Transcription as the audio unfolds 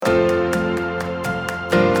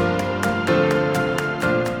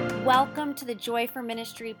welcome to the Joy for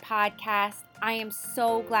Ministry podcast. I am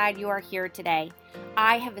so glad you are here today.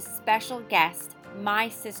 I have a special guest, my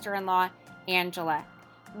sister-in-law, Angela.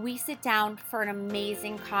 We sit down for an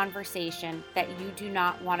amazing conversation that you do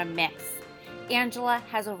not want to miss. Angela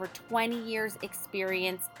has over 20 years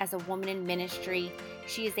experience as a woman in ministry.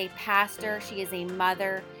 She is a pastor. She is a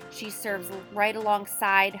mother. She serves right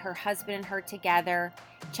alongside her husband and her together.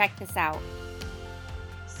 Check this out.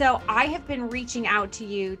 So I have been reaching out to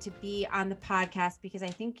you to be on the podcast because I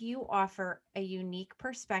think you offer a unique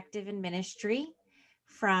perspective in ministry,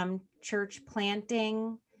 from church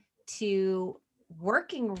planting to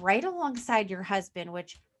working right alongside your husband,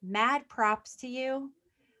 which mad props to you.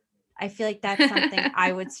 I feel like that's something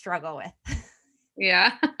I would struggle with.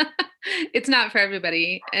 Yeah. It's not for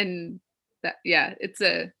everybody. And it's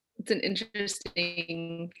an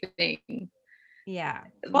interesting thing. Yeah.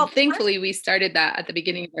 Well, thankfully we started that at the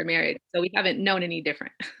beginning of our marriage, so we haven't known any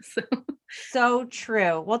different. So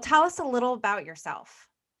true. Well, tell us a little about yourself.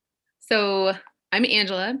 So I'm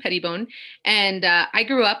Angela Pettibone, and I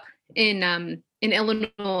grew up in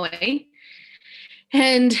Illinois,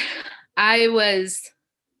 and I was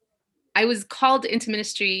called into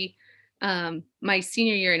ministry my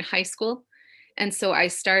senior year in high school, and so I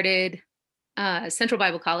started Central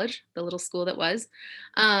Bible College, the little school that was.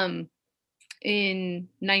 In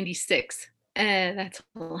 96, and that's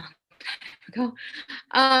a long time ago.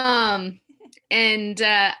 And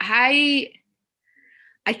I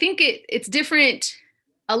think it's different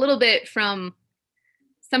a little bit from,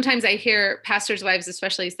 sometimes I hear pastors' wives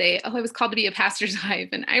especially say, oh, I was called to be a pastor's wife.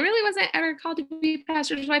 And I really wasn't ever called to be a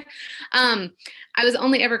pastor's wife. I was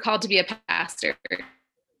only ever called to be a pastor.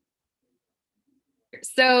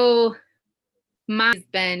 So mine has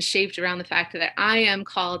been shaped around the fact that I am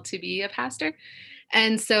called to be a pastor.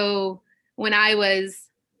 And so when I was,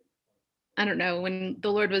 I don't know, when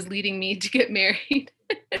the Lord was leading me to get married,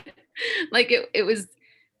 like it was,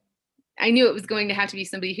 I knew it was going to have to be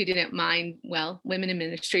somebody who didn't mind, well, women in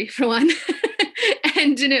ministry for one,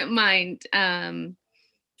 and didn't mind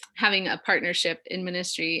having a partnership in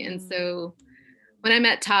ministry. And so when I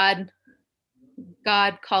met Todd,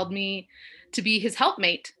 God called me to be his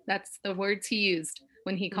helpmate. That's the words he used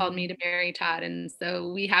when he called me to marry Todd. And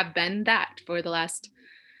so we have been that for the last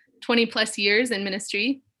 20 plus years in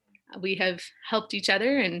ministry. We have helped each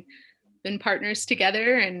other and been partners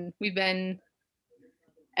together. And we've been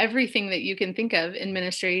everything that you can think of in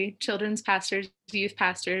ministry: children's pastors, youth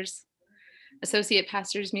pastors, associate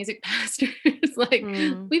pastors, music pastors. Like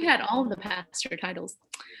we've had all the pastor titles.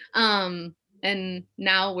 And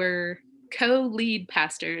now we're co-lead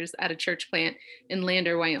pastors at a church plant in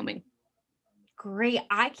Lander, Wyoming. Great.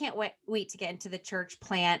 I can't wait to get into the church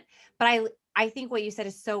plant. But I think what you said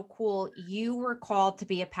is so cool. You were called to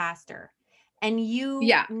be a pastor, and you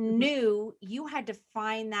knew you had to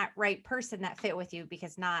find that right person that fit with you,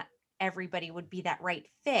 because not everybody would be that right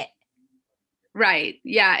fit. Right.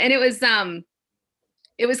 Yeah. And it was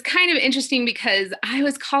kind of interesting because I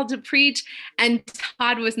was called to preach and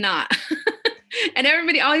Todd was not. And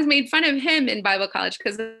everybody always made fun of him in Bible college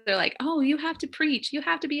because they're like, oh, you have to preach. You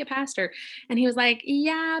have to be a pastor. And he was like,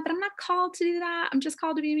 yeah, but I'm not called to do that. I'm just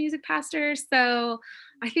called to be a music pastor. So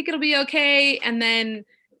I think it'll be okay. And then,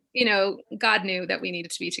 God knew that we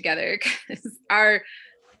needed to be together because our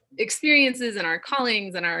experiences and our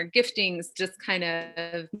callings and our giftings just kind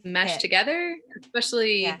of mesh together,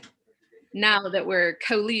 especially now that we're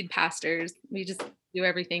co-lead pastors. We just do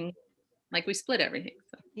everything, like we split everything.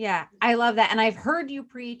 So. Yeah, I love that. And I've heard you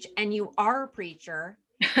preach, and you are a preacher.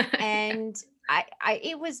 And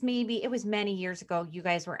it was many years ago, you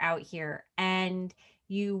guys were out here and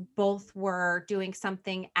you both were doing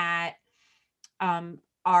something at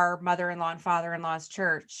our mother-in-law and father-in-law's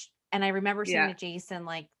church. And I remember saying to Jason,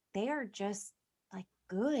 like, they are just like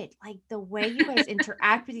good, like the way you guys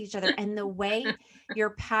interact with each other and the way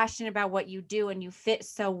you're passionate about what you do, and you fit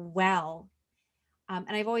so well. And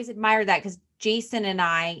I've always admired that, because Jason and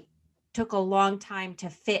I took a long time to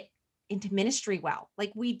fit into ministry well.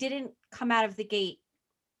 Like, we didn't come out of the gate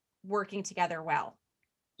working together well.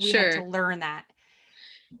 We had to learn that.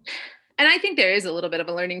 And I think there is a little bit of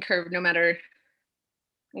a learning curve, no matter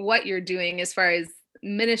what you're doing as far as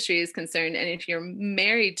ministry is concerned. And if you're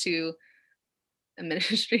married to a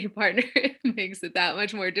ministry partner, it makes it that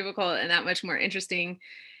much more difficult and that much more interesting.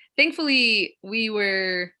 Thankfully, we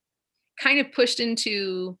were kind of pushed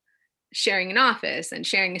into sharing an office and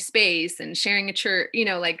sharing a space and sharing a church,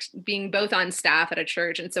 like being both on staff at a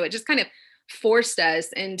church. And so it just kind of forced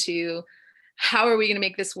us into, how are we going to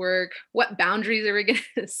make this work? What boundaries are we going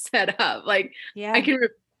to set up? Like, I can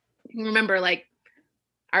remember, like,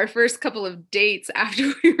 our first couple of dates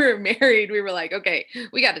after we were married, we were like, okay,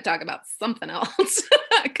 we got to talk about something else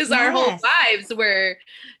because our whole Yes. lives were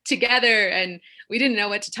together and we didn't know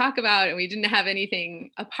what to talk about and we didn't have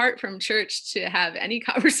anything apart from church to have any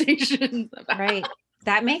conversations about. Right.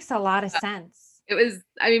 That makes a lot of sense. It was,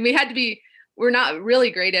 I mean, we're not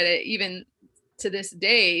really great at it even to this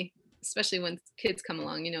day, especially when kids come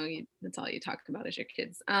along, that's all you talk about is your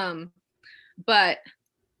kids. But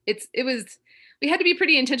we had to be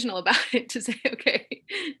pretty intentional about it to say, okay,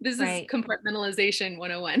 this is Right. compartmentalization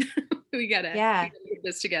 101. we gotta get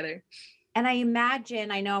this together. And I imagine,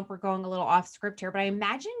 I know we're going a little off script here, but I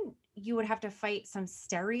imagine you would have to fight some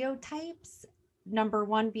stereotypes. Number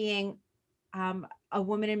one being a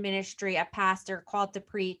woman in ministry, a pastor called to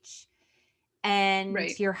preach, and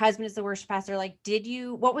Right. your husband is the worship pastor. Like,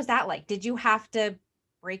 what was that like? Did you have to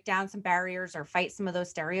break down some barriers or fight some of those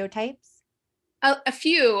stereotypes? A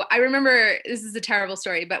few. I remember, this is a terrible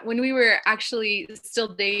story, but when we were actually still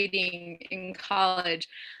dating in college,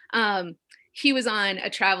 he was on a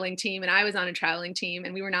traveling team and I was on a traveling team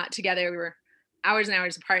and we were not together. We were hours and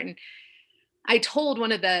hours apart. And I told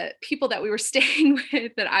one of the people that we were staying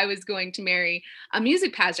with that I was going to marry a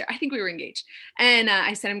music pastor. I think we were engaged. And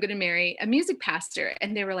I said, I'm going to marry a music pastor.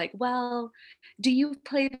 And they were like, well, do you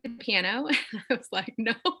play the piano? And I was like,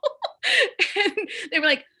 no. And they were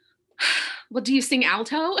like, well, do you sing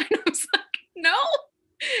alto? And I was like, no.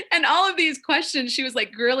 And all of these questions, she was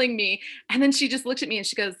like grilling me. And then she just looked at me and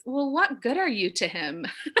she goes, well, what good are you to him?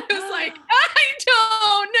 I was like, I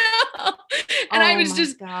don't know. And I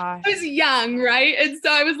was young, right? And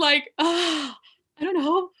so I was like, oh, I don't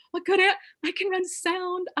know. What good at? I can run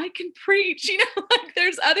sound. I can preach, like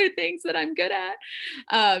there's other things that I'm good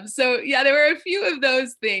at. So yeah, there were a few of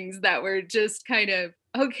those things that were just kind of,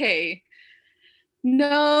 okay,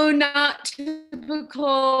 no, not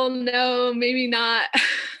typical. No, maybe not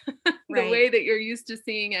the way that you're used to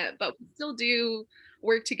seeing it, but we still do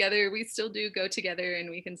work together. We still do go together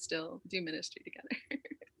and we can still do ministry together.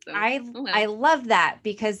 So, I love that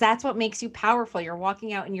because that's what makes you powerful. You're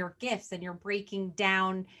walking out in your gifts and you're breaking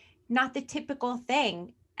down not the typical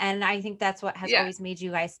thing. And I think that's what has always made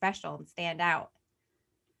you guys special and stand out.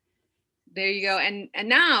 There you go. And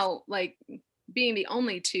now, like, being the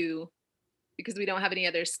only two, because we don't have any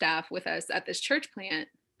other staff with us at this church plant,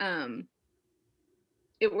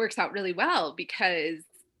 it works out really well because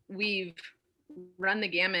we've run the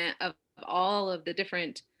gamut of all of the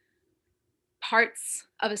different parts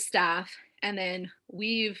of a staff. And then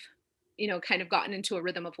we've, kind of gotten into a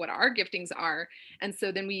rhythm of what our giftings are. And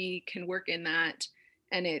so then we can work in that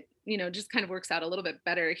and it, just kind of works out a little bit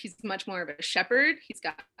better. He's much more of a shepherd. He's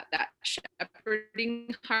got that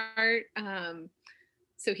shepherding heart.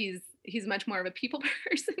 So he's much more of a people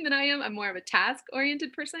person than I am. I'm more of a task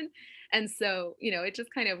oriented person. And so, it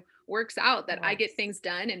just kind of works out that I get things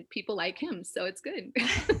done and people like him. So it's good.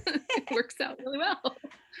 It works out really well.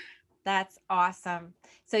 That's awesome.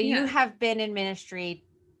 So you have been in ministry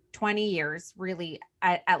 20 years, really,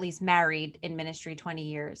 at least married in ministry 20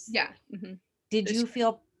 years. Yeah. Mm-hmm. Did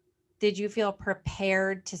you feel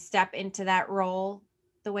prepared to step into that role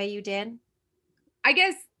the way you did? I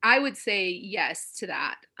guess I would say yes to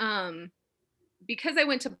that. Because I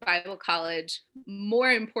went to Bible college,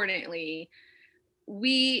 more importantly,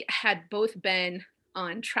 we had both been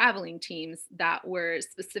on traveling teams that were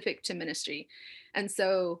specific to ministry. And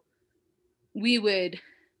so we would,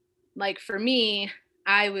 like for me,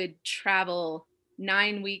 I would travel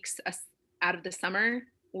 9 weeks out of the summer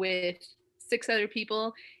with 6 other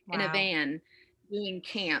people in a van doing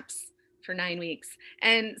camps for 9 weeks.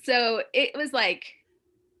 And so it was like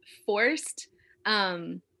forced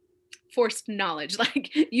knowledge, like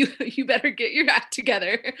you better get your act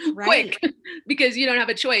together quick because you don't have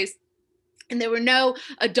a choice. And there were no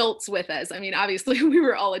adults with us. I mean, obviously we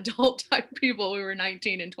were all adult type people. We were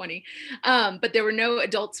 19 and 20, but there were no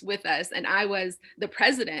adults with us. And I was the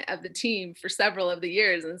president of the team for several of the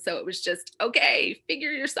years. And so it was just, okay,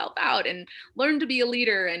 figure yourself out and learn to be a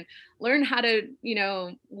leader and learn how to,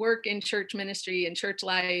 work in church ministry and church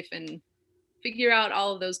life and figure out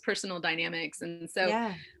all of those personal dynamics. And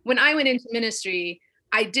so when I went into ministry,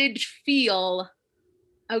 I did feel,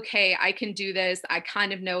 okay, I can do this. I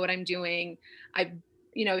kind of know what I'm doing. I've,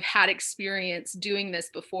 had experience doing this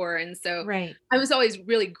before. And so I was always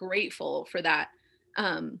really grateful for that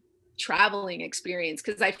traveling experience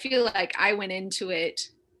because I feel like I went into it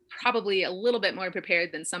probably a little bit more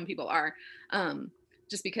prepared than some people are,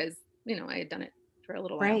 just because, I had done it for a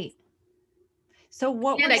little while. Right. So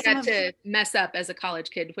I got to mess up as a college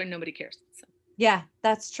kid where nobody cares. So. Yeah,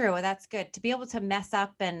 that's true. That's good. To be able to mess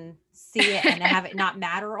up and see it and have it not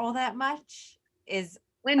matter all that much is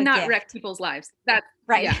and a not wreck gift. people's lives. That's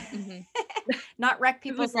Right. yeah. Not wreck It's a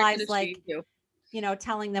people's great lives ministry like, too.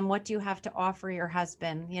 telling them what do you have to offer your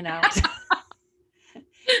husband, You What's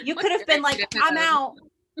could have your been like, idea I'm of- out.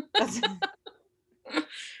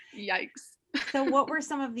 Yikes. So what were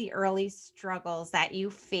some of the early struggles that you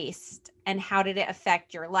faced and how did it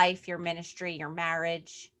affect your life, your ministry, your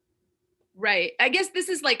marriage? Right. I guess this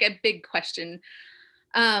is like a big question.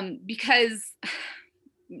 Because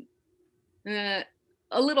a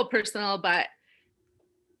little personal, but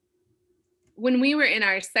when we were in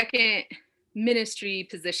our second ministry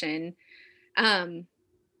position, um,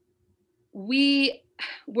 we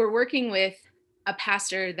were working with a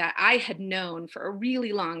pastor that I had known for a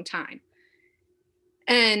really long time.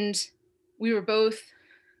 And we were both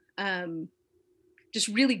just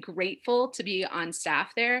really grateful to be on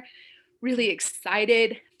staff there, really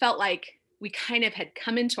excited, felt like we kind of had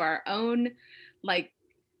come into our own, like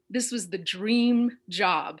this was the dream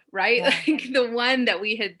job, right? Yeah. Like the one that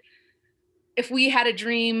if we had a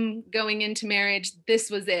dream going into marriage, this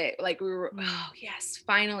was it. Like we were, oh yes,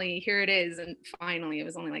 finally, here it is. And finally, it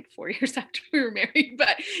was only like 4 years after we were married,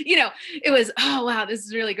 but it was, oh wow, this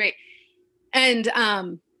is really great. And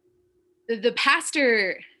the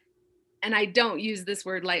pastor, and I don't use this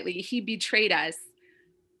word lightly, he betrayed us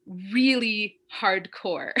really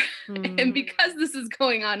hardcore. And because this is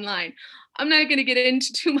going online, I'm not going to get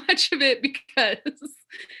into too much of it because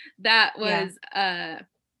that was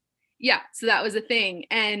so that was a thing.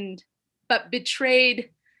 But betrayed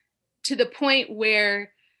to the point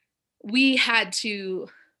where we had to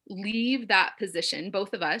leave that position.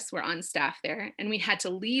 Both of us were on staff there, and we had to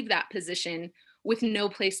leave that position with no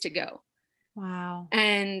place to go. Wow.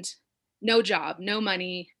 And no job, no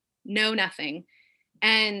money, no nothing.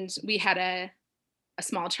 And we had a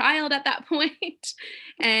small child at that point.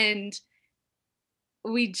 And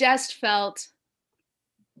we just felt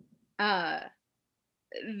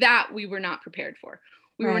that we were not prepared for.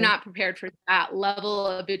 We were not prepared for that level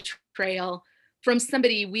of betrayal from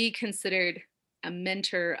somebody we considered a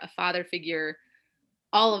mentor, a father figure,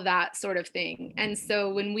 all of that sort of thing. And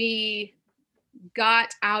so when we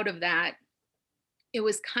got out of that, it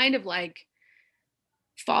was kind of like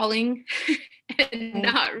falling and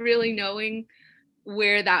not really knowing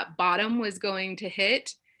where that bottom was going to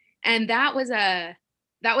hit. And that was an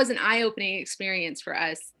eye-opening experience for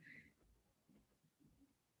us,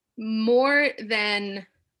 more than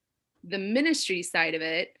the ministry side of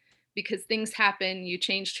it, because things happen, you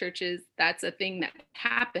change churches, that's a thing that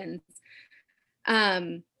happens.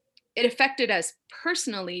 It affected us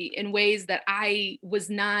personally in ways that I was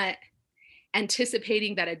not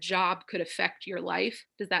anticipating that a job could affect your life.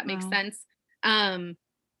 Does that make sense?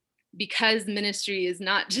 Because ministry is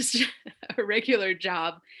not just a regular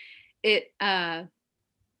job, it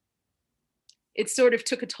sort of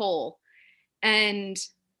took a toll. And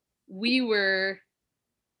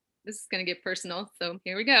this is going to get personal, so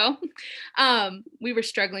here we go. We were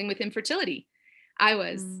struggling with infertility. I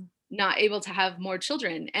was not able to have more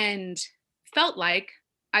children and felt like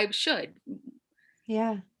I should.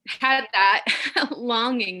 Yeah. Had that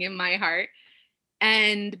longing in my heart.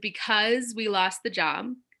 And because we lost the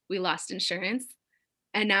job, we lost insurance.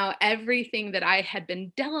 And now everything that I had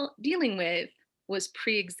been dealing with was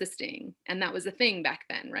pre-existing. And that was a thing back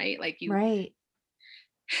then, right? Like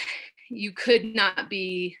you could not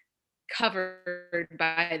be covered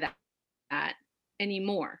by that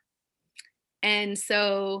anymore. And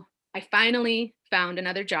so I finally found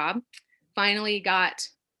another job, finally got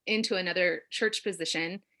into another church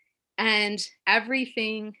position, and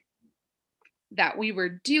everything that we were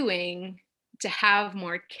doing to have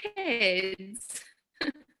more kids,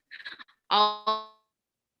 all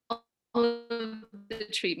of the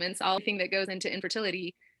treatments, everything that goes into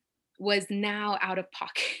infertility was now out of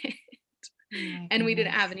pocket. And we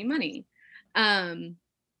didn't have any money. And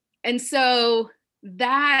so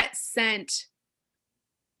that sent,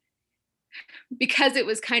 because it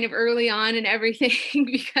was kind of early on and everything,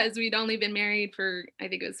 because we'd only been married for, I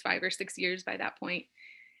think it was 5 or 6 years by that point.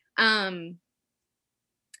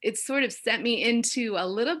 It sort of sent me into a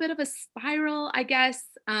little bit of a spiral, I guess.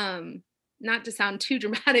 Not to sound too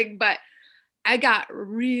dramatic, but I got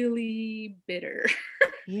really bitter.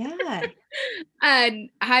 Yeah. And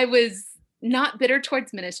I was not bitter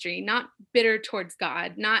towards ministry, not bitter towards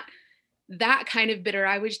God, not that kind of bitter.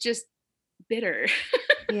 I was just bitter.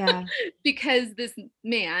 Yeah. Because this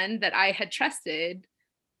man that I had trusted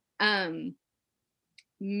made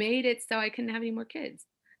it so I couldn't have any more kids.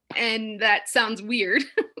 And that sounds weird,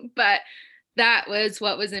 but that was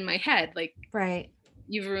what was in my head. Like, right.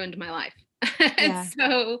 You've ruined my life. Yeah. And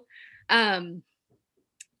so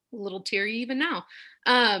a little teary even now.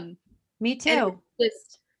 Um, Me and it too.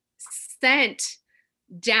 just sent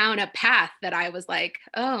down a path that I was like,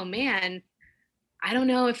 oh man, I don't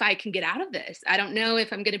know if I can get out of this. I don't know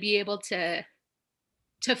if I'm going to be able to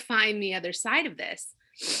find the other side of this.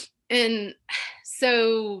 And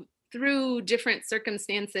so through different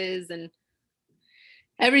circumstances and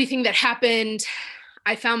everything that happened,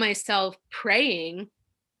 I found myself praying.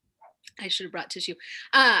 I should have brought tissue.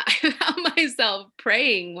 I found myself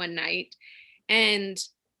praying one night, and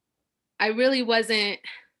I really wasn't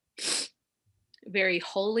very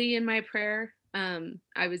holy in my prayer.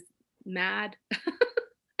 I was mad.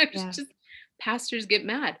 I was Yeah. just, pastors get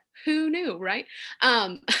mad. Who knew, right?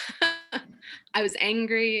 Um, I was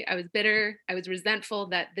angry. I was bitter. I was resentful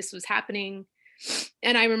that this was happening.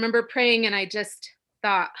 And I remember praying, and I just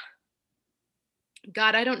thought,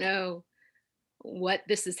 God, I don't know what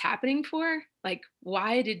this is happening for. Like,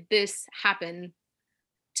 why did this happen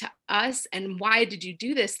to us? And why did you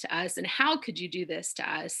do this to us? And how could you do this to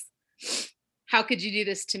us? How could you do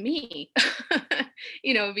this to me?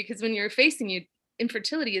 Because when you're facing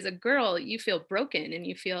infertility as a girl, you feel broken and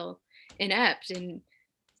you feel inept and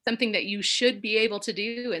something that you should be able to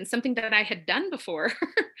do and something that I had done before.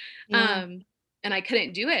 Yeah. And I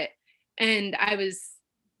couldn't do it. And I was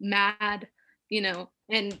mad,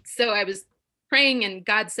 and so I was praying, and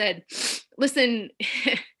God said, listen,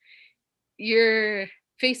 you're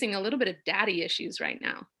facing a little bit of daddy issues right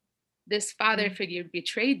now. This father Mm. figure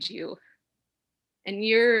betrayed you, and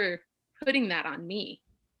you're putting that on me.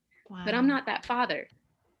 But I'm Wow. not that father.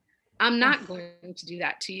 I'm Ugh. not going to do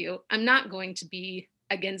that to you. I'm not going to be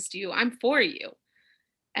against you. I'm for you.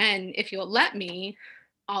 And if you'll let me,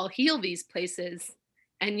 I'll heal these places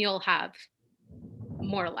and you'll have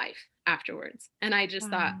more life afterwards. And I just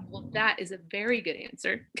thought, Wow. well, that is a very good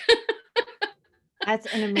answer. That's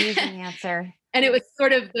an amazing answer. And it was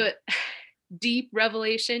sort of the deep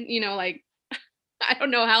revelation, like I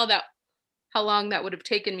don't know how long that would have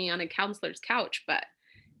taken me on a counselor's couch, but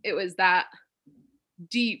it was that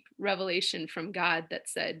deep revelation from God that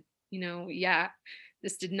said, yeah,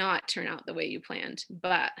 this did not turn out the way you planned,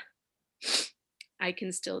 but I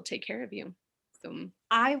can still take care of you. So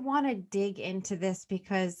I want to dig into this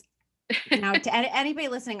because now to anybody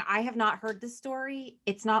listening, I have not heard this story.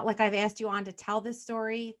 It's not like I've asked you on to tell this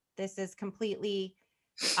story. This is completely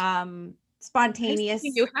spontaneous.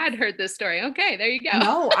 you had heard this story. Okay, there you go.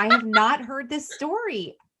 No, I have not heard this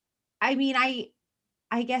story. I mean,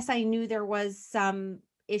 I guess I knew there was some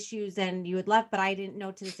issues and you had left, but I didn't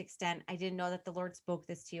know to this extent. I didn't know that the Lord spoke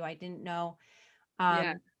this to you. I didn't know.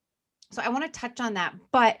 Yeah. So I want to touch on that,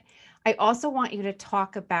 but I also want you to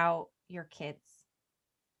talk about your kids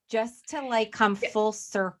just to like come full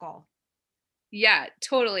circle. Yeah,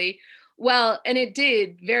 totally. Well, and it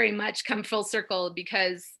did very much come full circle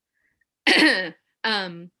because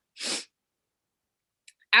um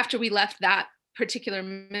after we left that particular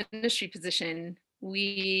ministry position,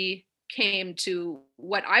 we came to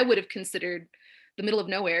what I would have considered the middle of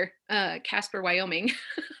nowhere, Casper, Wyoming,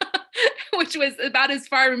 which was about as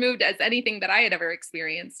far removed as anything that I had ever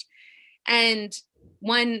experienced. And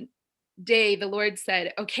one day the Lord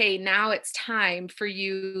said, okay, now it's time for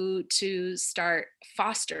you to start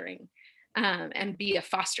fostering and be a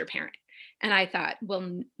foster parent. And I thought,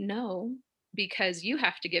 well, no, because you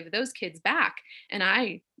have to give those kids back. And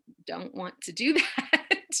I don't want to do that.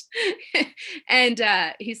 And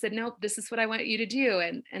he said, nope, this is what I want you to do.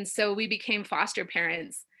 And so we became foster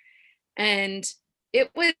parents. And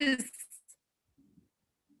it was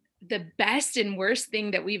the best and worst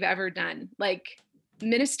thing that we've ever done. Like,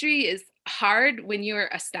 ministry is hard when you're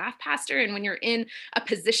a staff pastor and when you're in a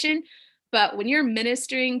position, but when you're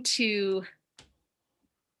ministering to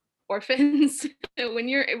orphans, when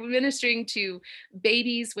you're ministering to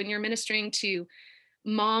babies, when you're ministering to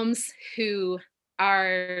moms who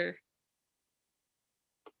are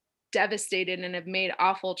devastated and have made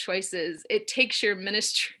awful choices, it takes your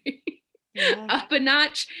ministry up a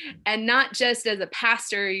notch. And not just as a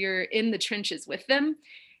pastor, you're in the trenches with them.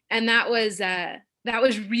 And that was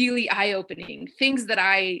really eye-opening. Things that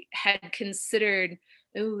I had considered,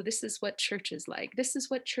 oh, this is what church is like, this is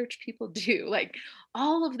what church people do, like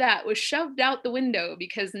all of that was shoved out the window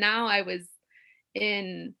because now I was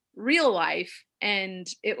in real life, and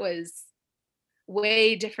it was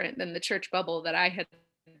way different than the church bubble that I had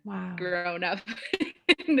grown up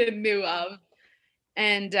in and knew of.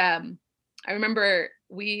 And I remember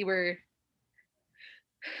we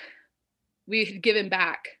had given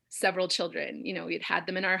back several children. We had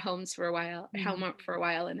them in our homes for a while,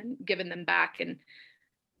 and then given them back.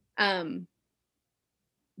 And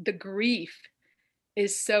the grief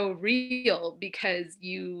is so real because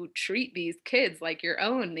you treat these kids like your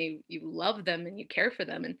own. You love them and you care for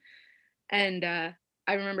them. And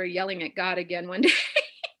I remember yelling at God again one day.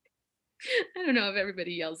 I don't know if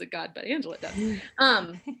everybody yells at God, but Angela does.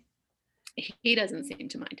 He doesn't seem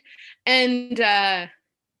to mind. And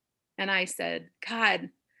I said, God,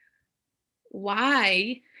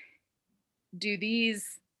 why do these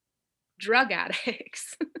drug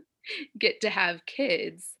addicts get to have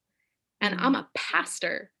kids? And I'm a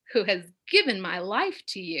pastor who has given my life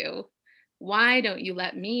to you. Why don't you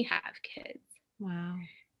let me have kids? Wow.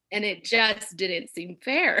 And it just didn't seem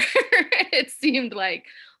fair. It seemed like,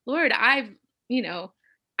 Lord, I've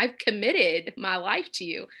committed my life to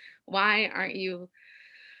you. Why aren't you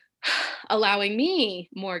allowing me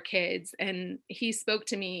more kids? And he spoke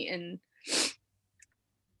to me in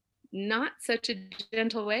not such a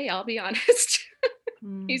gentle way, I'll be honest.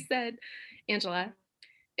 He said, Angela,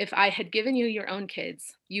 if I had given you your own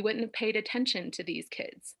kids, you wouldn't have paid attention to these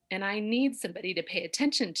kids. And I need somebody to pay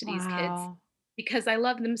attention to these kids because I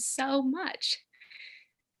love them so much.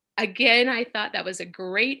 Again, I thought that was a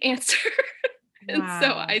great answer. And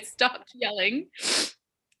so I stopped yelling.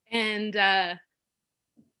 And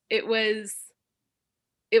it was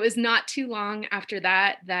not too long after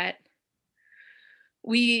that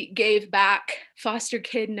we gave back foster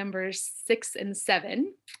kid numbers 6 and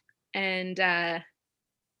 7. And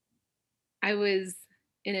I was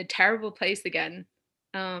in a terrible place again.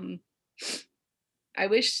 I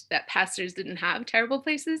wish that pastors didn't have terrible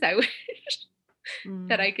places. I wish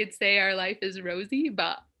that I could say our life is rosy,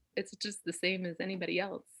 but it's just the same as anybody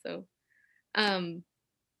else. So, and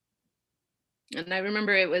I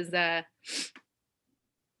remember it was, this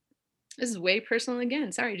is way personal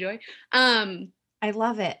again. Sorry, Joy. I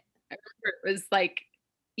love it. I remember it was like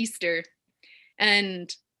Easter,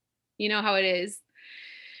 and you know how it is.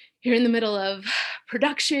 You're in the middle of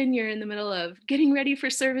production, you're in the middle of getting ready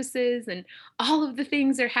for services, and all of the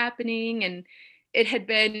things are happening. And it had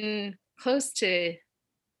been close to,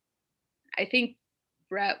 I think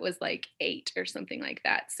Brett was like 8 or something like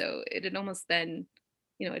that. So it had almost been,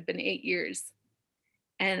 it'd been 8 years.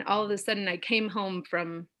 And all of a sudden I came home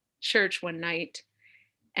from church one night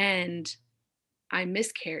and I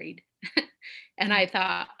miscarried. And I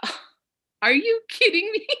thought, oh, are you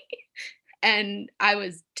kidding me? And I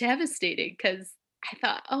was devastated because I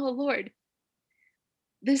thought, oh, Lord,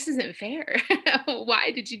 this isn't fair.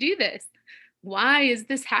 Why did you do this? Why is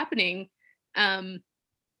this happening?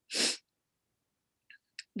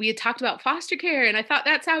 We had talked about foster care, and I thought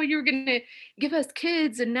that's how you were going to give us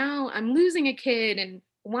kids. And now I'm losing a kid. And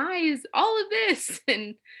why is all of this?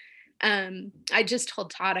 And I just told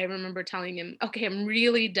Todd, I remember telling him, okay, I'm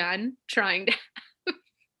really done trying to have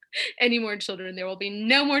any more children. There will be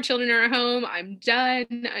no more children in our home. I'm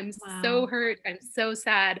done. I'm so hurt. I'm so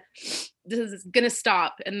sad. This is going to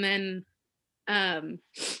stop. And then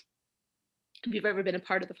if you've ever been a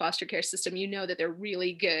part of the foster care system, you know that they're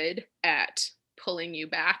really good at pulling you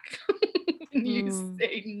back when you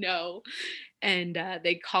say no. And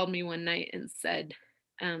they called me one night and said,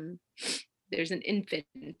 there's an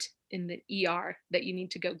infant in the ER that you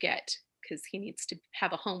need to go get because he needs to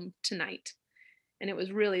have a home tonight. And it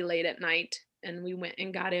was really late at night, and we went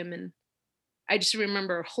and got him. And I just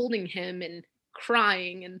remember holding him and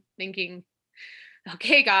crying and thinking,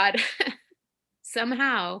 okay, God,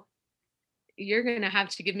 somehow you're going to have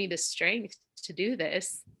to give me the strength to do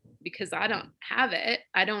this because I don't have it.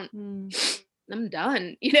 I'm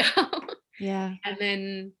done, Yeah. And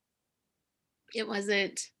then it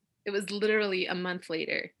was literally a month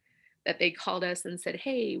later that they called us and said,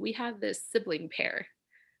 hey, we have this sibling pair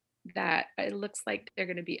that it looks like they're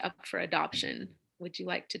going to be up for adoption. Would you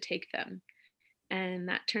like to take them? And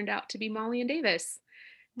that turned out to be Molly and Davis.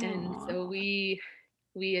 Aww. And so we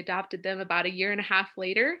adopted them about a year and a half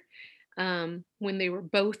later, when they were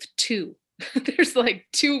both 2. There's like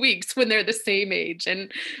 2 weeks when they're the same age.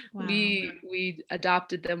 And we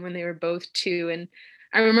adopted them when they were both 2. And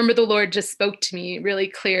I remember the Lord just spoke to me really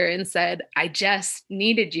clear and said, I just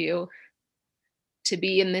needed you to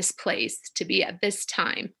be in this place, to be at this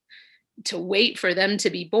time, to wait for them to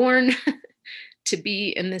be born, to be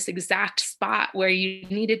in this exact spot where you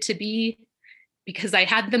needed to be, because I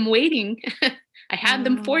had them waiting. I had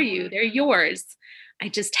them for you. They're yours. I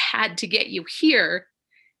just had to get you here.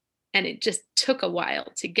 And it just took a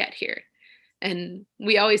while to get here. And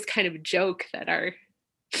we always kind of joke that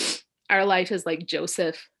our life is like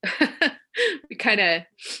Joseph. We kind of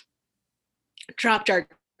dropped our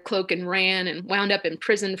cloak and ran and wound up in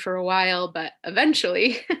prison for a while, but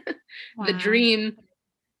eventually the dream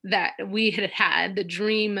that we had, the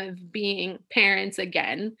dream of being parents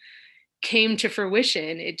again, came to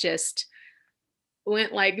fruition, it just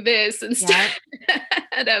went like this instead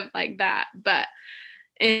of like that. But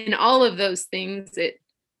in all of those things, it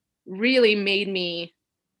really made me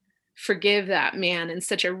forgive that man in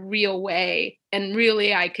such a real way. And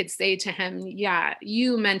really, I could say to him, yeah,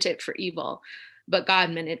 you meant it for evil, but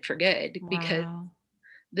God meant it for good, because Wow.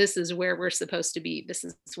 this is where we're supposed to be. This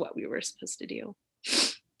is what we were supposed to do.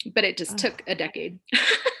 But it just took a decade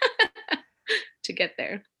to get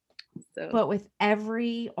there. So, But with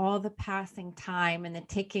all the passing time and the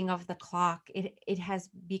ticking of the clock, it has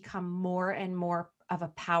become more and more of a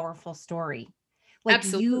powerful story. Like,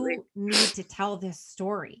 absolutely. you need to tell this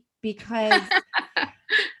story because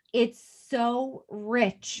it's so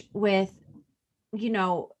rich with,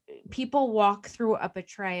 people walk through a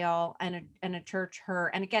betrayal and a church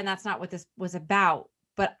hurt. And again, that's not what this was about,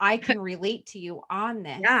 but I can relate to you on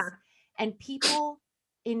this. Yeah. And people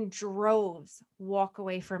in droves walk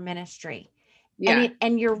away from ministry. Yeah.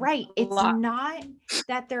 And you're right. A It's lot. not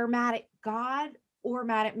that they're mad at God or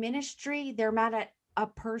mad at ministry. They're mad at a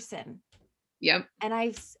person. Yep. And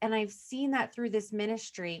I've seen that through this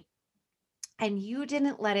ministry. And you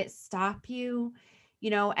didn't let it stop you,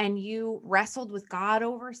 and you wrestled with God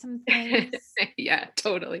over some things. Yeah,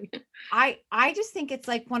 totally. I just think it's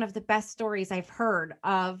like one of the best stories I've heard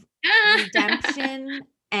of redemption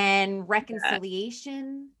and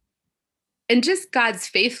reconciliation. And just God's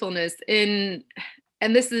faithfulness and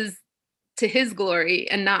this is to his glory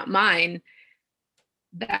and not mine,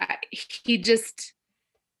 that he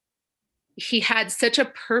had such a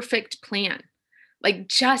perfect plan, like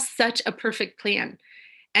just such a perfect plan,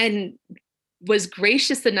 and was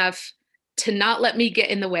gracious enough to not let me get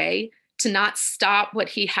in the way, to not stop what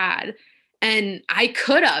he had. And I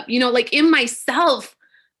could have, like in myself,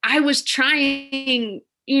 I was trying,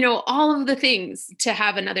 all of the things to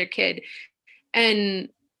have another kid. And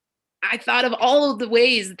I thought of all of the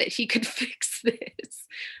ways that he could fix this,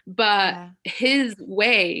 but his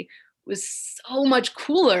way was so much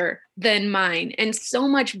cooler than mine and so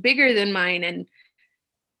much bigger than mine. And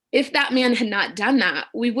if that man had not done that,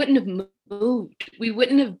 we wouldn't have moved. We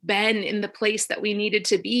wouldn't have been in the place that we needed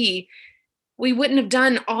to be. We wouldn't have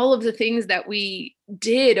done all of the things that we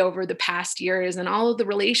did over the past years, and all of the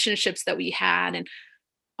relationships that we had, and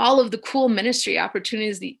all of the cool ministry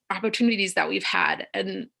opportunities that we've had.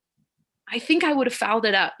 And I think I would have fouled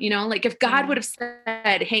it up, like if God would have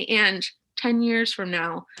said, hey, Ange, 10 years from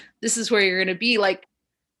now, this is where you're going to be, like,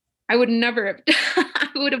 I would never have, I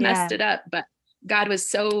would have messed it up. But God was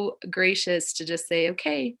so gracious to just say,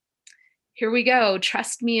 okay, here we go.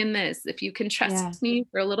 Trust me in this. If you can trust me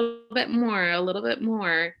for a little bit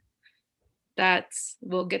more,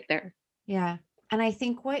 we'll get there. Yeah. And I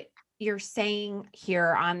think what you're saying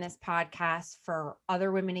here on this podcast for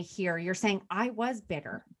other women to hear, you're saying, I was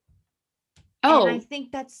bitter. Oh, and I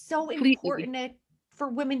think that's so important for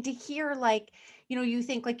women to hear. Like, you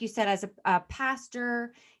think, like you said, as a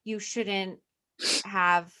pastor, you shouldn't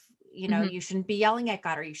have, you shouldn't be yelling at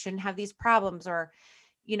God, or you shouldn't have these problems, or,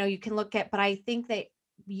 you can look at, but I think that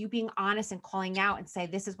you being honest and calling out and say,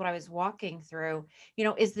 this is what I was walking through,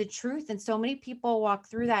 is the truth. And so many people walk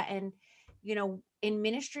through that. And, in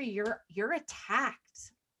ministry, you're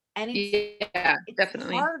attacked, and it's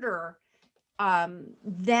definitely harder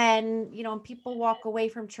then, people walk away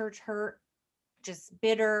from church hurt, just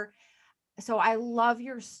bitter. So I love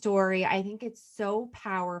your story. I think it's so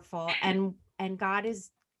powerful, and God is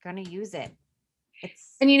going to use it.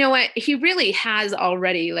 And you know what? He really has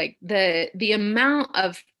already. Like the amount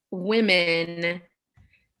of women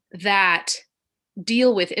that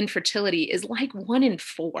deal with infertility is like 1 in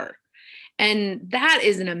 4. And that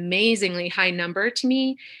is an amazingly high number to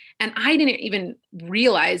me. And I didn't even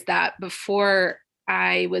realize that before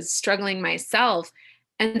I was struggling myself.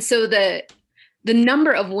 And so the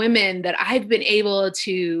number of women that I've been able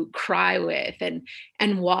to cry with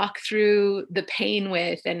and walk through the pain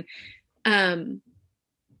with, and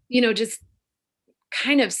just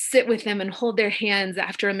kind of sit with them and hold their hands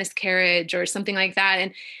after a miscarriage or something like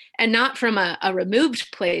that. And not from a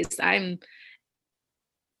removed place. I'm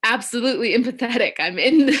absolutely empathetic. I'm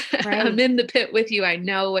in the pit with you. I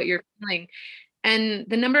know what you're feeling. And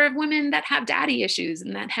the number of women that have daddy issues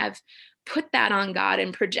and that have put that on God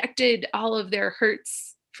and projected all of their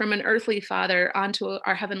hurts from an earthly father onto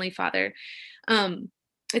our heavenly Father.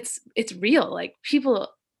 It's real. Like,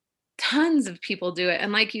 tons of people do it.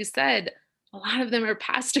 And like you said, a lot of them are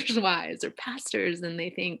pastors' wives or pastors, and they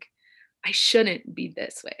think, I shouldn't be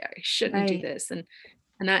this way. I shouldn't do this. And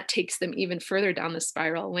that takes them even further down the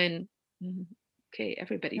spiral when, okay,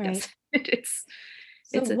 everybody does it. It's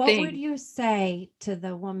a what thing. would you say to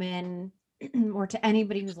the woman or to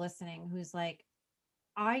anybody who's listening, who's like,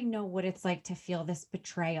 I know what it's like to feel this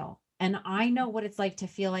betrayal. And I know what it's like to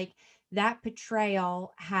feel like that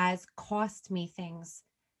betrayal has cost me things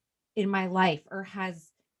in my life, or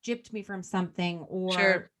has gypped me from something,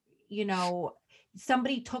 Sure. or,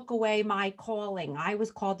 somebody took away my calling. I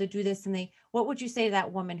was called to do this. And what would you say to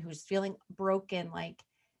that woman who's feeling broken? Like,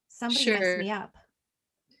 somebody messed Sure. me up.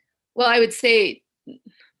 Well, I would say,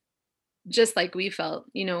 just like we felt,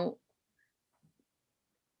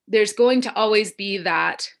 there's going to always be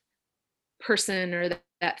that person or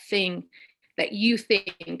that thing that you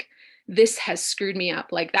think, this has screwed me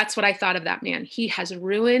up. Like, that's what I thought of that man. He has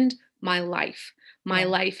ruined my life. My Yeah.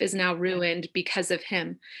 life is now ruined because of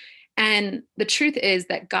him. And the truth is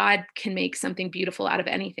that God can make something beautiful out of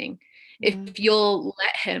anything. Yeah. If you'll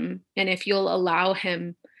let him, and if you'll allow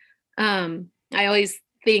him. I always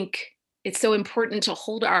think it's so important to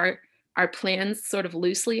hold our plans sort of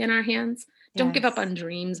loosely in our hands. Don't give up Yes. on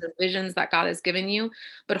dreams or visions that God has given you,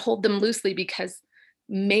 but hold them loosely, because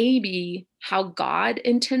maybe how God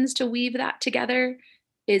intends to weave that together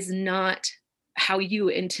is not how you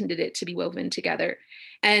intended it to be woven together.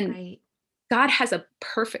 And Right. God has a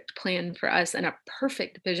perfect plan for us and a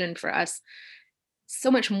perfect vision for us,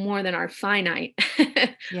 so much more than our finite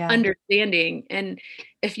Yeah. understanding. And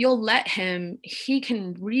if you'll let him, he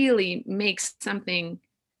can really make something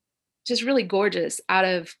just really gorgeous out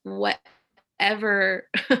of whatever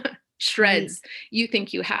Right. shreds you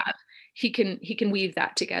think you have. He can weave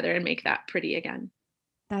that together and make that pretty again.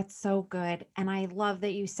 That's so good. And I love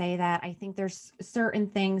that you say that. I think there's certain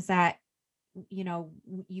things that,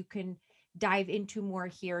 you can dive into more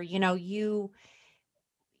here. You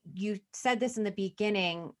said this in the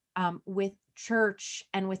beginning, with church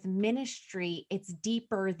and with ministry, it's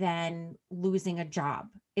deeper than losing a job.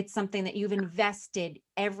 It's something that you've invested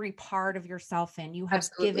every part of yourself in. You have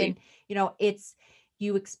given, Absolutely. it's,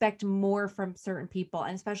 you expect more from certain people,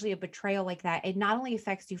 and especially a betrayal like that. It not only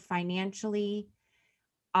affects you financially,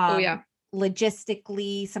 Oh um, yeah.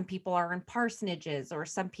 logistically. Some people are in parsonages, or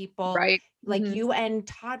some people, Right. like Mhm. you and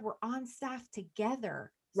Todd, were on staff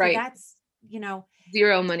together. So Right. that's,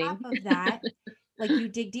 Zero on money. top of that, like, you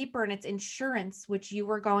dig deeper, and it's insurance, which you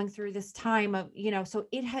were going through this time of, so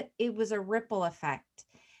it was a ripple effect.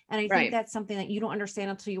 And I think Right. that's something that you don't understand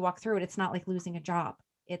until you walk through it. It's not like losing a job.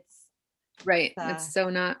 Right. Uh, It's so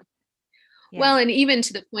not. yeah. Well, and even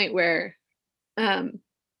to the point where um,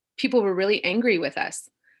 people were really angry with us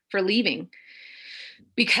for leaving,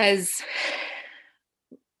 because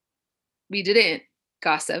we didn't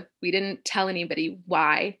gossip. We didn't tell anybody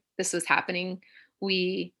why this was happening.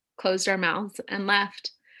 We closed our mouths and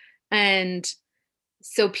left. And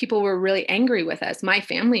so people were really angry with us. My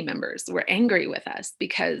family members were angry with us,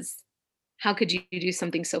 because how could you do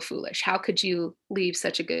something so foolish? How could you leave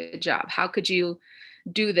such a good job? How could you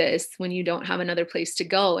do this when you don't have another place to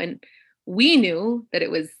go? And we knew that it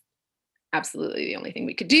was absolutely the only thing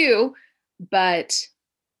we could do. But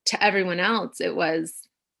to everyone else, it was,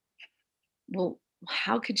 well,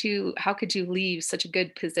 how could you leave such a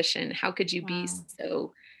good position? How could you be Wow.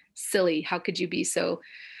 so silly? How could you be so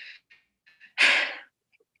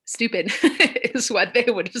stupid? Is what they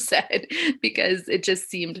would have said, because it just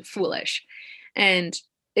seemed foolish. And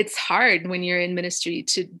it's hard when you're in ministry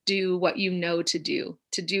to do what you know to do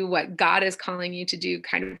what God is calling you to do,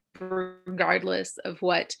 kind of regardless of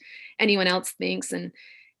what anyone else thinks. And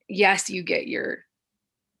yes, you get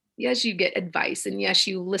advice, and yes,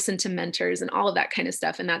 you listen to mentors and all of that kind of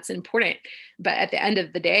stuff, and that's important. But at the end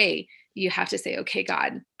of the day, you have to say, okay,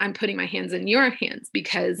 God, I'm putting my hands in your hands,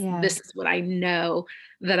 because Yeah. this is what I know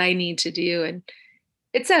that I need to do. And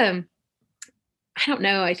it's I don't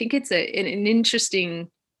know, I think it's an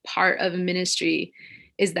interesting part of ministry,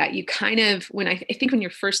 is that you kind of, I think when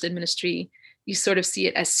you're first in ministry, you sort of see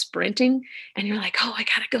it as sprinting, and you're like, oh, I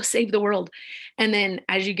gotta go save the world. And then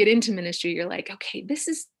as you get into ministry, you're like, okay, this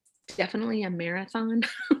is definitely a marathon.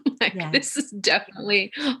 Like, this Yes. is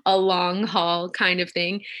definitely a long haul kind of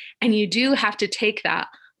thing. And you do have to take that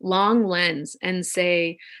long lens and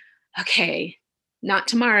say, okay, not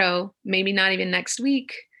tomorrow, maybe not even next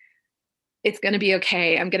week. It's going to be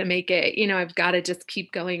okay. I'm going to make it. I've got to just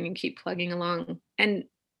keep going and keep plugging along. And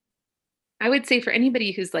I would say, for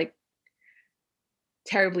anybody who's like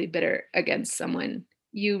terribly bitter against someone,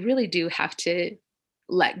 you really do have to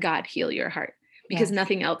let God heal your heart, because Yes.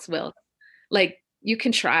 nothing else will. Like, you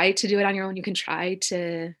can try to do it on your own. You can try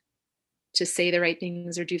to say the right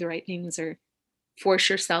things, or do the right things, or force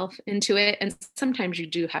yourself into it. And sometimes you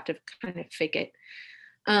do have to kind of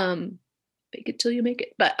um, fake it till you make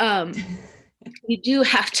it. But you do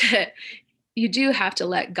have to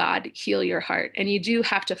let God heal your heart, and you do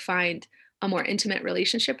have to find a more intimate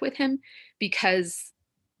relationship with him, because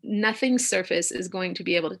nothing surface is going to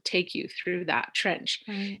be able to take you through that trench.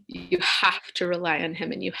 Right. You have to rely on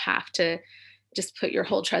him, and you have to just put your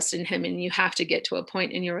whole trust in him, and you have to get to a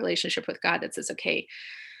point in your relationship with God that says, okay,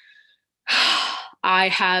 I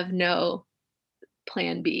have no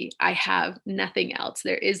plan B. I have nothing else.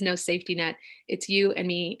 There is no safety net. It's you and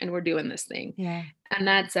me, and we're doing this thing. Yeah. And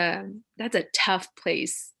that's a tough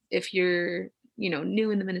place if you're,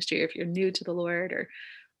 new in the ministry, or if you're new to the Lord or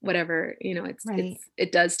whatever, Right.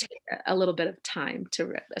 it does take a little bit of time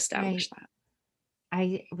to establish Right. that.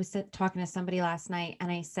 I was talking to somebody last night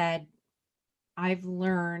and I said, I've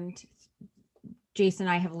learned, Jason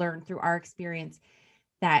and I have learned through our experience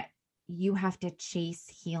that you have to chase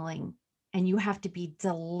healing and you have to be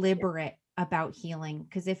deliberate about healing.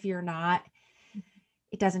 Because if you're not,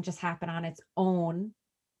 it doesn't just happen on its own.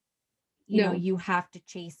 No. You have to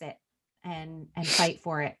chase it and fight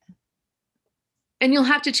for it. And you'll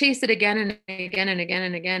have to chase it again and again and again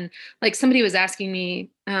and again. Like somebody was asking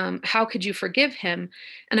me, how could you forgive him?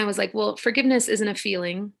 And I was like, well, forgiveness isn't a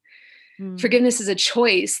feeling. Forgiveness is a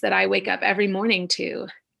choice that I wake up every morning to.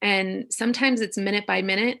 And sometimes it's minute by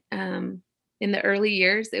minute. In the early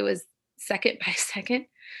years, it was second by second.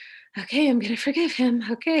 Okay, I'm going to forgive him.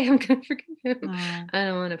 Okay, I'm going to forgive him. Wow. I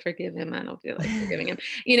don't want to forgive him. I don't feel like forgiving him,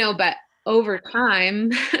 but over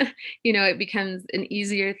time, it becomes an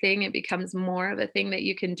easier thing. It becomes more of a thing that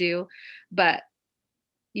you can do, but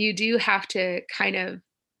you do have to kind of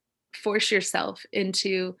force yourself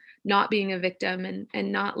into not being a victim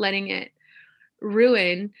and not letting it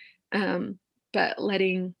ruin, but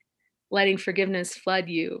letting forgiveness flood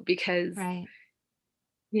you, because Right.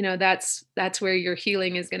 that's where your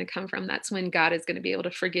healing is going to come from. That's when God is going to be able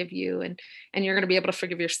to forgive you, and you're going to be able to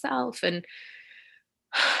forgive yourself, and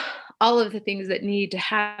all of the things that need to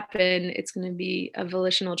happen. It's going to be a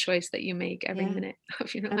volitional choice that you make every minute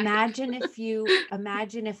of your life. Imagine if you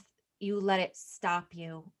let it stop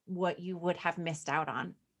you, what you would have missed out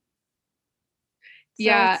on. So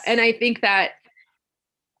yeah. And I think that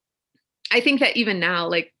even now,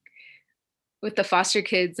 like with the foster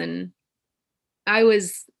kids, and I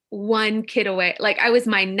was one kid away, like I was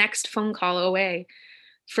my next phone call away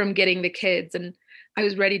from getting the kids, and I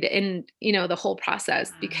was ready to end, the whole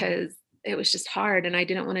process, because it was just hard and I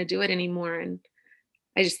didn't want to do it anymore. And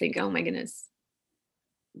I just think, oh my goodness,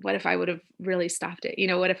 what if I would have really stopped it?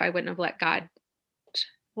 What if I wouldn't have let God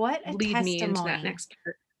what a lead me into that testimony. next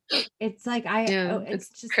part? It's like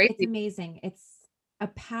It's just crazy. it's amazing. It's a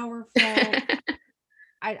powerful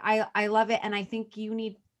I love it. And I think you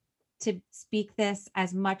need to speak this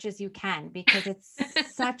as much as you can, because it's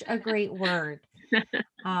such a great word.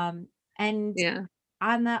 And Yeah.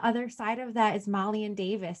 on the other side of that is Molly and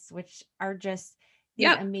Davis, which are just these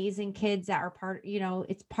amazing kids that are part,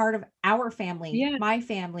 it's part of our family, my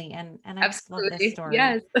family. And I just love this story.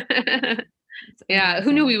 Yes. Yeah.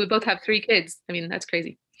 Who knew we would both have 3 kids? I mean, that's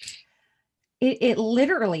crazy. It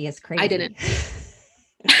literally is crazy. I didn't.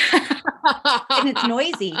 And it's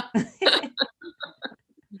noisy.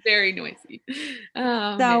 Very noisy.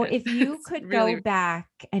 Oh, so man. if you could really go back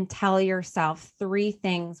and tell yourself 3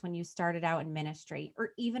 things when you started out in ministry,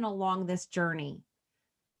 or even along this journey,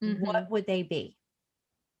 what would they be?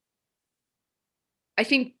 I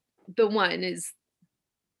think the one is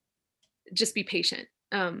just be patient,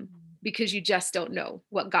 because you just don't know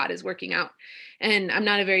what God is working out. And I'm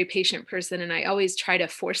not a very patient person, and I always try to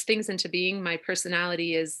force things into being. My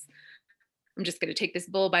personality is, I'm just going to take this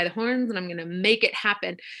bull by the horns and I'm going to make it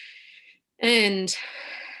happen. And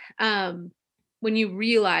when you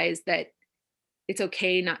realize that it's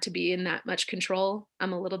okay not to be in that much control,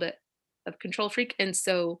 I'm a little bit of control freak. And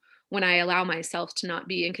so when I allow myself to not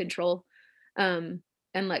be in control, and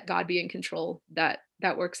let God be in control, that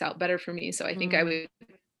works out better for me. So I think I would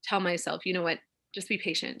tell myself, you know what, just be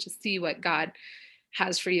patient, just see what God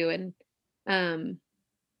has for you. And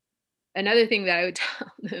another thing that I would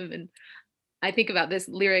tell them, and I think about this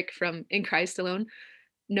lyric from In Christ Alone: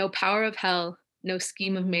 no power of hell, no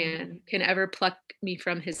scheme of man can ever pluck me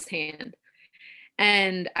from his hand.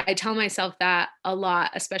 And I tell myself that a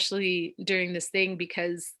lot, especially during this thing,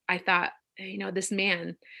 because I thought, this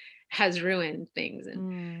man has ruined things.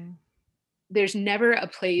 And there's never a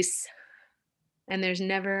place and there's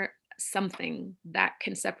never something that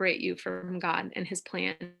can separate you from God and his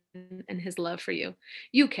plan and his love for you.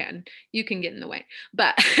 You can get in the way,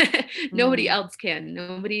 but nobody else can.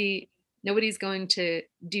 Nobody's going to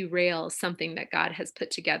derail something that God has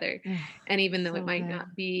put together. And even though it might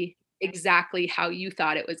not be exactly how you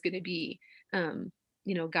thought it was going to be,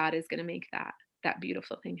 God is going to make that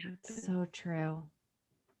beautiful thing happen. So true.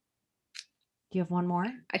 Do you have one more?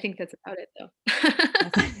 I think that's about it though.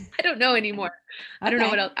 That's- I don't know anymore. I don't know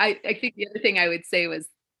what Okay. else. I think the other thing I would say was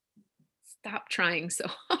stop trying so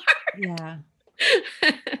hard. Yeah.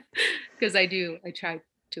 Because I try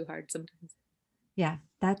too hard sometimes. Yeah.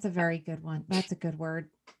 That's a very good one. That's a good word.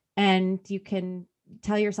 And you can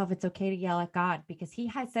tell yourself it's okay to yell at God because he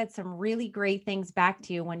has said some really great things back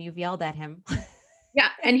to you when you've yelled at him. Yeah,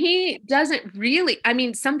 and he doesn't really, I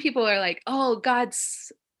mean, some people are like, "Oh,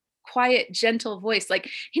 God's quiet, gentle voice." Like,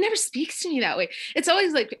 he never speaks to me that way. It's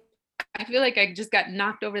always like I feel like I just got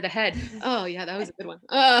knocked over the head. "Oh, yeah, that was a good one.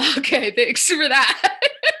 Oh, okay, thanks for that."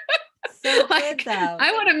 So good Like, though.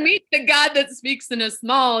 I wanna meet the God that speaks in a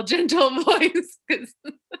small, gentle voice because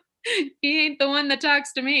he ain't the one that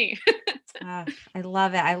talks to me. Ah, I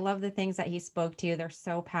love it. I love the things that he spoke to you. They're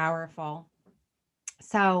so powerful.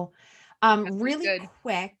 So, That's really good.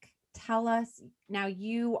 quick, tell us now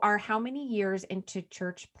you are how many years into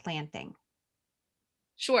church planting?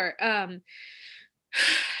 Sure.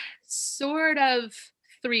 Sort of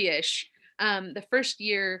three-ish. The first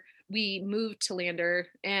year we moved to Lander,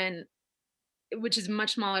 and which is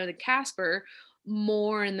much smaller than Casper,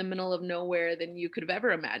 more in the middle of nowhere than you could have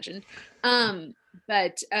ever imagined.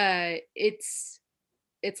 But it's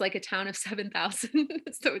like a town of 7,000,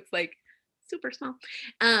 so it's like super small.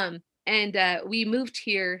 And we moved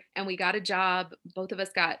here and we got a job. Both of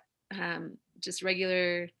us got just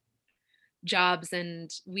regular jobs, and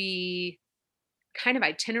we kind of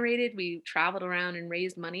itinerated. We traveled around and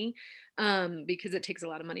raised money because it takes a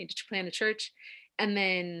lot of money to plan a church. And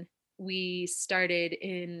then we started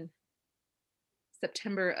in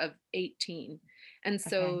September of 18. And Okay.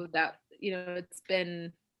 so that, it's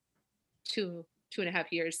been two and a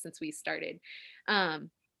half years since we started. Um,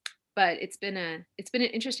 but it's been an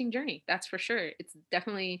interesting journey, that's for sure. It's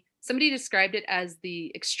definitely, somebody described it as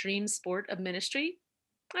the extreme sport of ministry.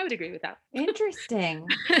 I would agree with that. Interesting.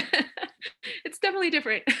 It's definitely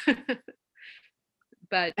different.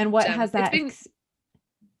 But And what has it's that been,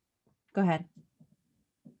 go ahead.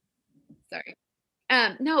 sorry.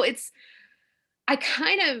 No, it's, I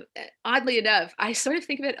kind of, oddly enough, I sort of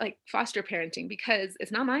think of it like foster parenting because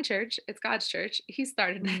it's not my church, it's God's church. He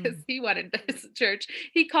started this, Mm. he wanted this church,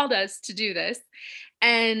 he called us to do this.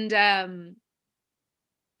 And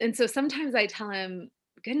so sometimes I tell him,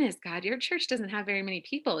 "Goodness, God, your church doesn't have very many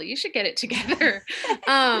people. You should get it together."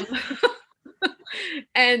 um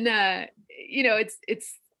and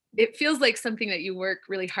it feels like something that you work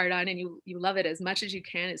really hard on, and you love it as much as you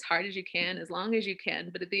can, as hard as you can, as long as you can,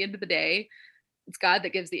 but at the end of the day, it's God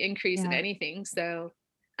that gives the increase of Yeah. anything. So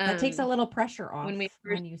That takes a um little pressure when we off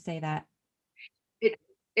first when you say that. it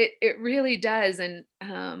it really does. And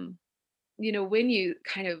when you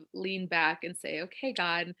kind of lean back and say, "Okay,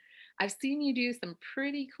 God, I've seen you do some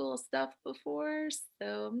pretty cool stuff before,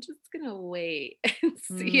 so I'm just gonna wait and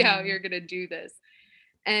see how Mm. you're gonna do this."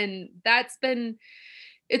 And it's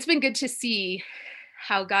been good to see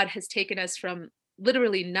how God has taken us from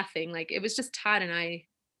literally nothing. Like, it was just Todd and I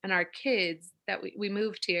and our kids that we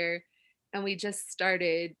moved here, and we just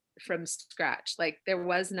started from scratch. Like, there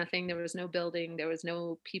was nothing, there was no building, there was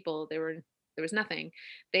no people, there was nothing.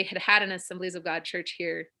 They had an Assemblies of God church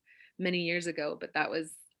here many years ago, but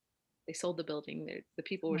they sold the building. The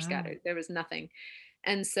people were Wow. scattered. There was nothing.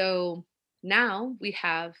 And so now we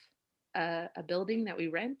have a building that we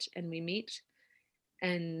rent and we meet,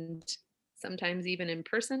 and sometimes even in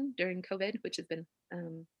person during COVID, which has been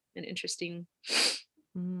an interesting,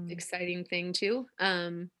 Mm. exciting thing too.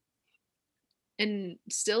 And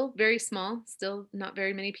still very small, still not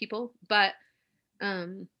very many people, but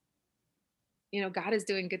um, God is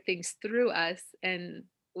doing good things through us, and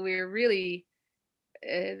we're really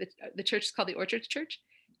the church is called the Orchard Church,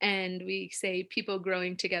 and we say people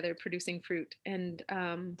growing together, producing fruit, and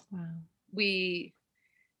Wow. we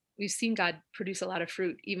we've seen God produce a lot of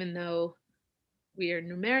fruit, even though we are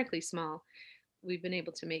numerically small. We've been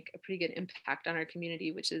able to make a pretty good impact on our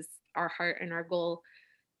community, which is our heart, and our goal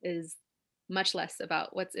is much less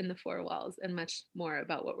about what's in the four walls and much more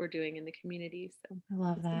about what we're doing in the community. So I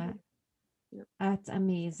love it's been that. good. Yeah. That's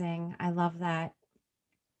amazing. I love that.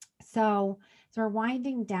 So, so we're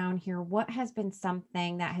winding down here. What has been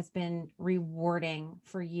something that has been rewarding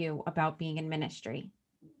for you about being in ministry?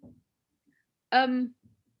 Um,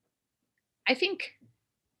 I think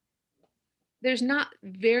there's not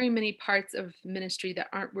very many parts of ministry that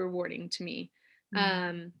aren't rewarding to me. Mm.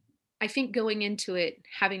 Um, I think going into it,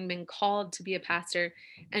 having been called to be a pastor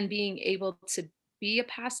and being able to be a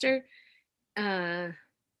pastor, uh,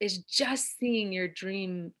 is just seeing your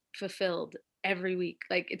dream fulfilled every week.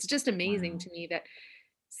 Like, it's just amazing Wow. to me that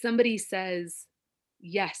somebody says,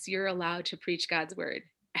 "Yes, you're allowed to preach God's word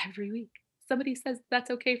every week." somebody says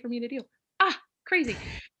that's okay for me to do. Ah, crazy.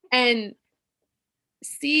 And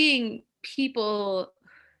seeing people,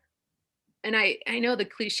 and I know the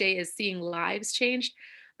cliche is seeing lives changed,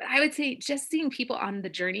 but I would say just seeing people on the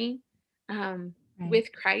journey Right.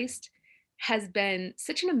 with Christ has been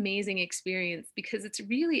such an amazing experience because it's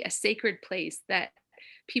really a sacred place that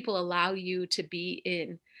people allow you to be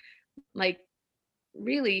in. Like,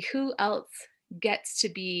 really, who else gets to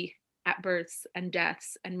be at births and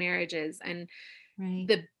deaths and marriages and Right.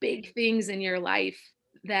 the big things in your life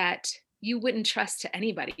that you wouldn't trust to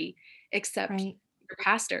anybody except Right. your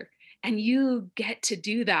pastor? And you get to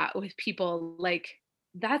do that with people. Like,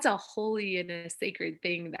 that's a holy and a sacred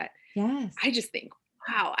thing that Yes. I just think,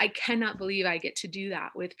 wow, I cannot believe I get to do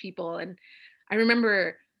that with people. And I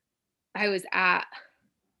remember I was at,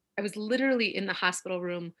 I was literally in the hospital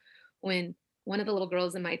room when one of the little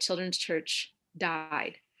girls in my children's church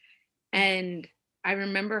died. And I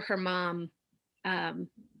remember her mom um,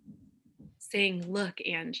 saying, "Look,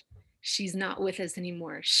 Ange, she's not with us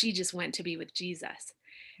anymore. She just went to be with Jesus."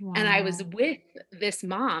 And I was Wow. with this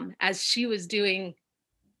mom as she was doing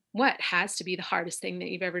what has to be the hardest thing that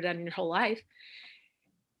you've ever done in your whole life.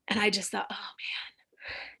 And I just thought, oh,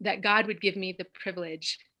 that God would give me the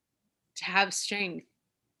privilege to have strength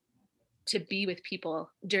to be with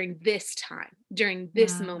people during this time, during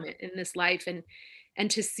this Wow. moment in this life,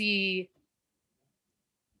 and to see,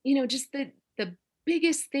 just the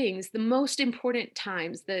biggest things, the most important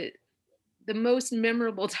times, the most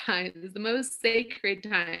memorable times, the most sacred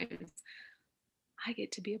times. I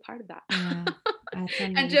get to be a part of that. Yeah. That's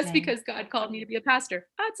And just amazing. because God called me to be a pastor,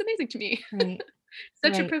 it's amazing to me. Right.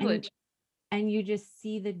 Such a Right. privilege. And you just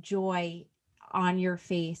see the joy on your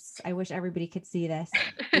face. I wish everybody could see this,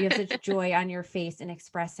 but you have such joy on your face in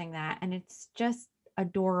expressing that. And it's just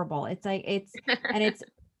adorable. It's like and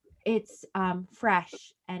it's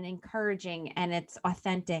fresh and encouraging and it's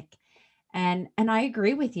authentic. And I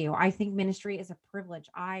agree with you. I think ministry is a privilege.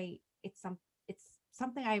 It's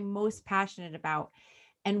something I'm most passionate about.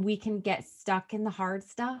 And we can get stuck in the hard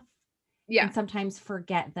stuff Yeah. and sometimes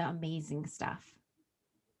forget the amazing stuff.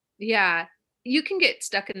 Yeah. You can get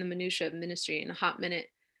stuck in the minutia of ministry in a hot minute.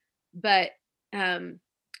 But um,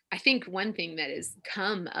 I think one thing that has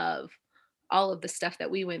come of all of the stuff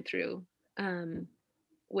that we went through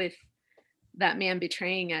with that man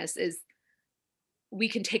betraying us is we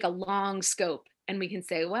can take a long scope and we can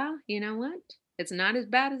say, well, you know what? It's not as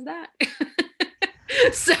bad as that.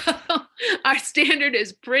 So our standard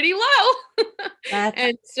is pretty low That's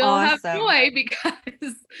and still have awesome. joy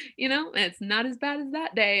because, it's not as bad as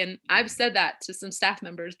that day. And I've said that to some staff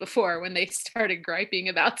members before when they started griping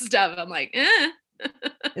about stuff. I'm like,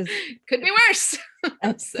 Is could be worse.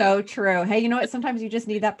 That's So, so true. Hey, you know what? Sometimes you just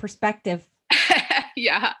need that perspective.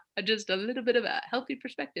 yeah, just a little bit of a healthy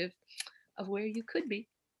perspective of where you could be.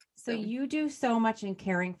 So So, you do so much in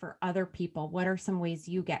caring for other people. What are some ways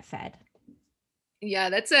you get fed?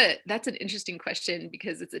 yeah, that's an interesting question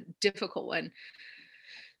because it's a difficult one.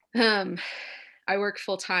 Um, I work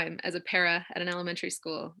full time as a para at an elementary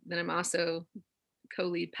school. Then I'm also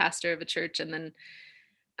co-lead pastor of a church, and then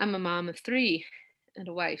I'm a mom of three and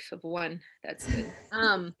a wife of one. That's good.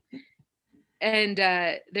 And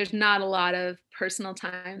there's not a lot of personal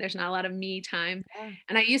time. There's not a lot of me time, Yeah.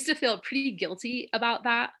 and I used to feel pretty guilty about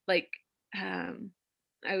that. Like, um,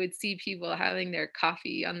 I would see people having their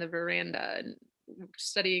coffee on the veranda and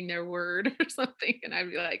studying their word or something, and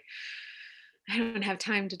I'd be like, I don't have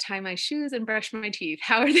time to tie my shoes and brush my teeth.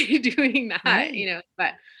 How are they doing that? Right.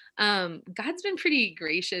 But God's been pretty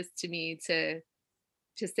gracious to me to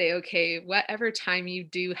say, okay, whatever time you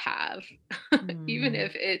do have, even Hmm.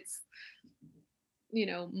 if it's,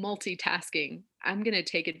 multitasking, I'm going to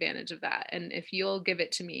take advantage of that. And if you'll give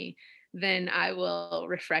it to me, then I will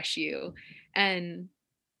refresh you and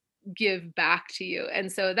give back to you.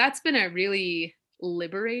 And so that's been a really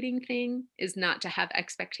liberating thing, is not to have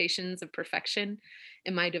expectations of perfection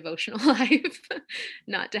in my devotional life,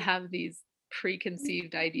 not to have these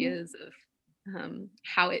preconceived ideas of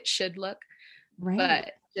how it should look, Right.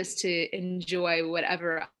 but just to enjoy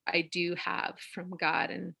whatever I do have from God.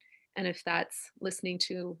 And if that's listening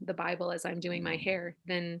to the Bible as I'm doing my hair,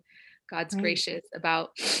 then God's Right. gracious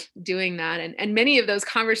about doing that. And many of those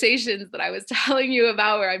conversations that I was telling you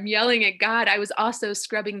about where I'm yelling at God, I was also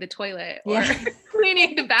scrubbing the toilet or Yeah.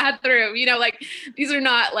 cleaning the bathroom. Like, these are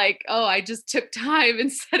not like, oh, I just took time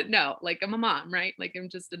and said, no, like, I'm a mom, right? Like, I'm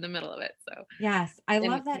just in the middle of it. So, Yes. I and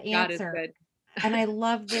love that God is answer. good. And I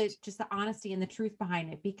love the honesty and the truth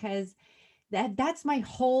behind it, because that's my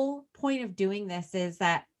whole point of doing this is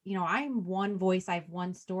that, I'm one voice, I have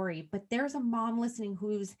one story, but there's a mom listening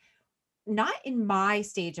who's not in my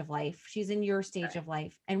stage of life. She's in your stage of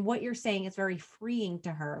life. And what you're saying is very freeing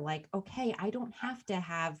to her. Like, okay, I don't have to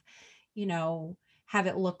have, have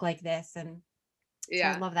it look like this. And so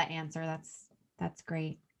I love that answer. That's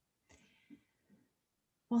great.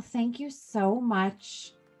 Well, thank you so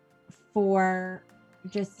much for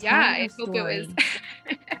just telling your story.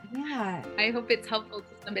 I hope it's helpful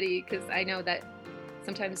to somebody, because I know that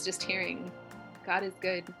sometimes just hearing God is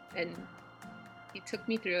good, and he took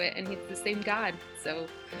me through it, and he's the same God, so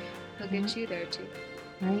he'll get you there too.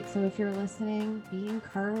 Right. So if you're listening, be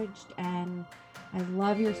encouraged. And I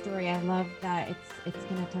love your story. I love that it's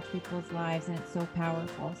going to touch people's lives, and it's so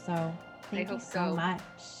powerful. So thank you so much.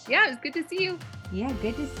 Yeah, it was good to see you. Yeah,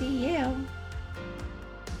 good to see you.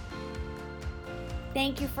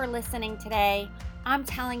 Thank you for listening today. I'm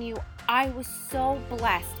telling you, I was so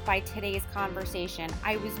blessed by today's conversation.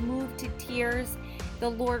 I was moved to tears. The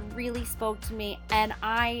Lord really spoke to me, and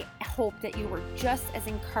I hope that you were just as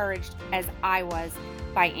encouraged as I was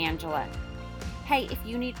by Angela. Hey, if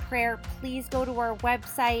you need prayer, please go to our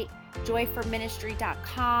website,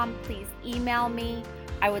 joyforministry.com. Please email me.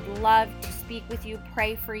 I would love to speak with you,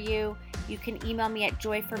 pray for you. You can email me at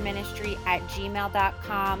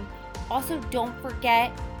joyforministry@gmail.com. Also, don't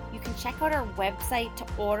forget, you can check out our website to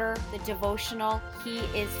order the devotional, He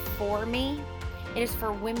is For Me. It is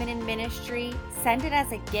for women in ministry. Send it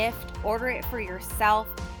as a gift, order it for yourself,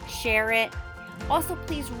 share it. Also,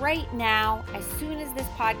 please, right now, as soon as this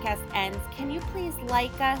podcast ends, can you please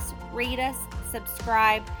like us, rate us,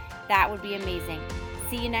 subscribe? That would be amazing.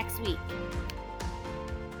 See you next week.